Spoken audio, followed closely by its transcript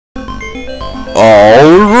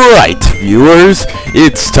Alright, viewers,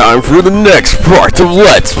 it's time for the next part of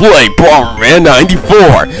Let's Play Bomberman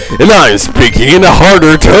 94, and I'm speaking in a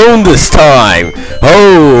harder tone this time.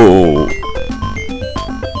 Oh!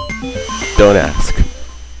 Don't ask.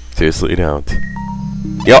 Seriously, don't.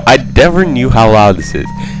 Yo, I never knew how loud this is,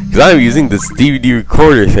 because I'm using this DVD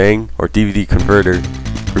recorder thing, or DVD converter,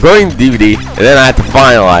 recording the DVD, and then I have to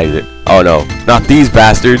finalize it. Oh no, not these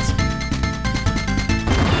bastards.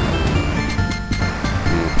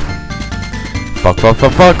 Fuck, fuck,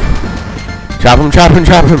 fuck, fuck. Chop him, chop him,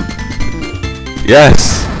 chop him.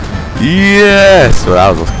 Yes. Yes. Well,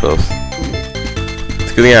 that was close.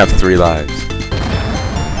 It's good thing I have 3 lives.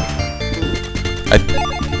 I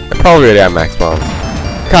probably already have max bombs.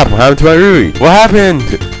 God, what happened to my Rui? What happened?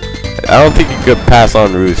 I don't think you could pass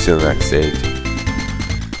on Rui's to the next stage.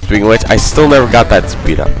 Speaking of which, I still never got that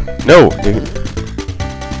speed up. No.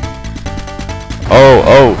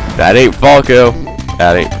 Oh, that ain't Falco.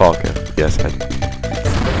 That ain't Falco. Yes, I did.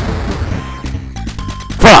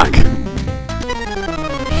 Fuck!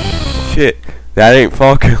 Shit. That ain't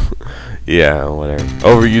Falco. Yeah, whatever.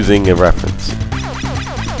 Overusing a reference.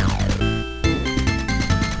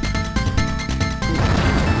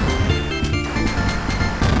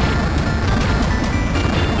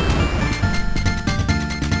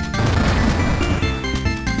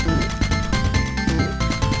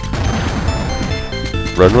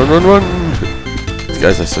 Run, run, run, run! These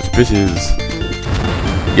guys are such bitches.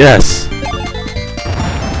 Yes!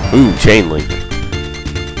 Ooh, chain link.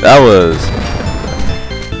 That was...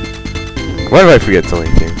 Why do I forget so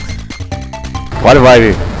many things? Why do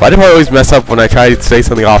I always mess up when I try to say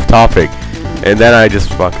something off topic, and then I just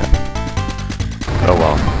fuck up? Oh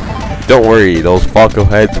well. Don't worry, those Falco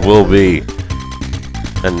heads will be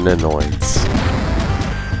an annoyance.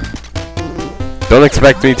 Don't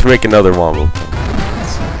expect me to make another Womble.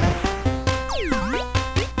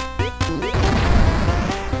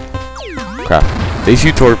 Crap. They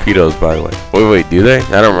shoot torpedoes, by the way. Wait, do they?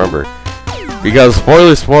 I don't remember. Because,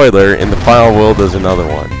 spoiler, in the final world there's another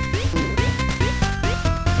one.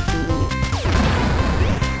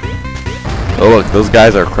 Oh look, those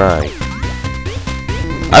guys are crying.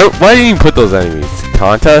 Why didn't you put those enemies?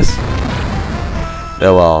 Contest?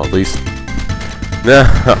 Yeah, well, at least... Nah,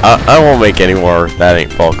 I won't make any more That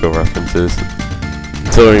Ain't Falco references.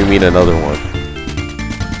 Until we meet another one.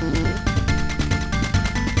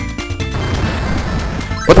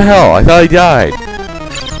 What the hell? I thought he died.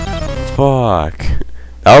 Fuck.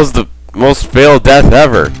 That was the most failed death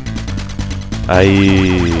ever.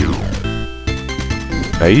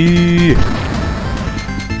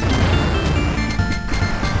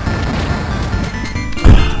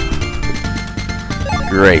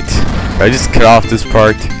 Great. I just cut off this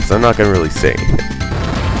part because I'm not gonna really say anything.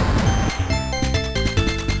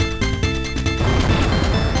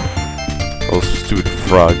 Those stupid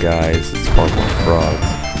frog guys. It's fun with frogs.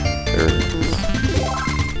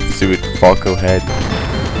 Stupid Falco head.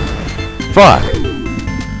 Fuck!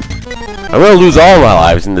 I'm gonna lose all my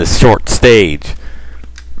lives in this short stage.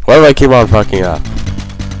 Why do I keep on fucking up?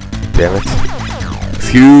 Damn it.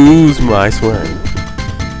 Excuse my swearing.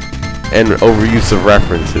 And overuse of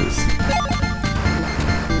references.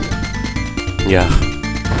 Yeah.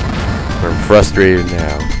 I'm frustrated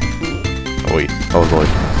now. Oh wait, I was only...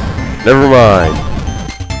 Never mind.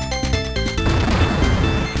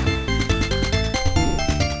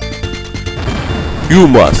 You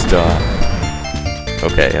must die.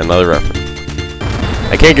 Okay, another reference.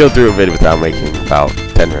 I can't go through a video without making about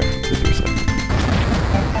 10 references or so.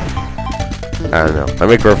 I don't know. I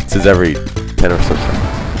make references every 10 or so seconds.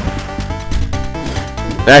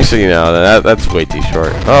 Actually, no, that's way too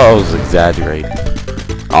short. Oh, I was exaggerating.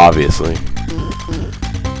 Obviously.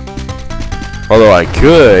 Although I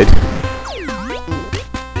could...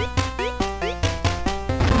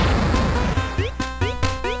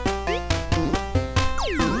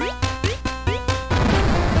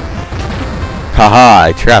 Haha,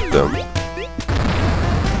 I trapped them.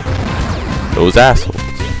 Those assholes.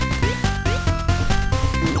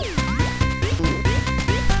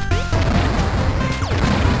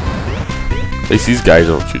 At least these guys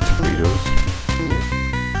don't shoot torpedoes.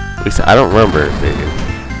 At least I don't remember if they do.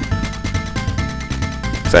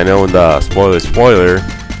 Because I know in the spoiler,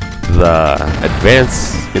 the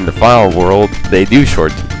advance in the final world, they do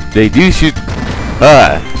shoot,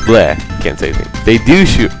 bleh, can't say anything.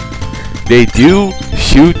 They do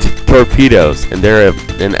shoot torpedoes, and they're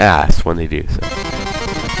an ass when they do so.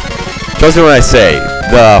 Trust me when I say,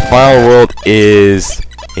 the final world is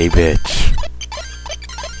a bitch.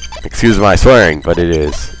 Excuse my swearing, but it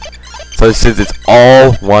is. So since it's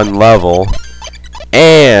all one level,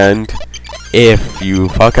 and if you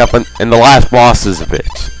fuck up, and the last boss is a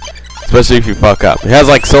bitch. Especially if you fuck up. It has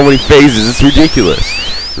like so many phases, it's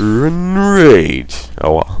ridiculous. Rage.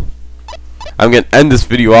 Oh well. I'm gonna end this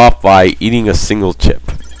video off by eating a single chip.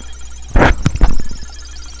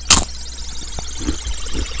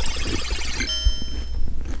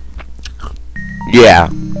 Yeah,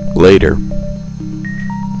 later.